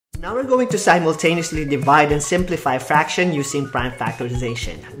Now we're going to simultaneously divide and simplify fraction using prime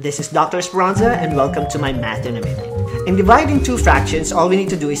factorization. This is Dr. Esperanza and welcome to my Math in a Minute. In dividing two fractions, all we need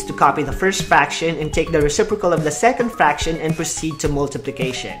to do is to copy the first fraction and take the reciprocal of the second fraction and proceed to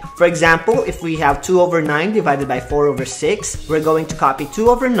multiplication. For example, if we have 2 over 9 divided by 4 over 6, we're going to copy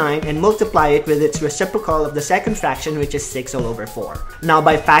 2 over 9 and multiply it with its reciprocal of the second fraction, which is 6 all over 4. Now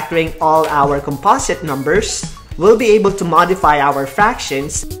by factoring all our composite numbers, we'll be able to modify our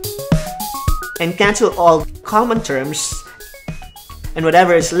fractions and cancel all common terms, and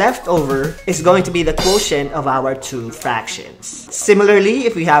whatever is left over is going to be the quotient of our two fractions. Similarly,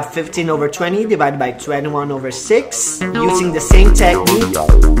 if we have 15 over 20 divided by 21 over 6, using the same technique,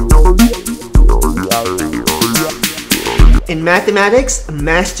 in mathematics,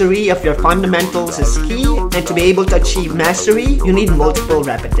 mastery of your fundamentals is key, and to be able to achieve mastery, you need multiple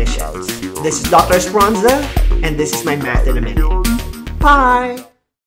repetitions. This is Dr. Esperanza, and this is my Math in a Minute. Bye!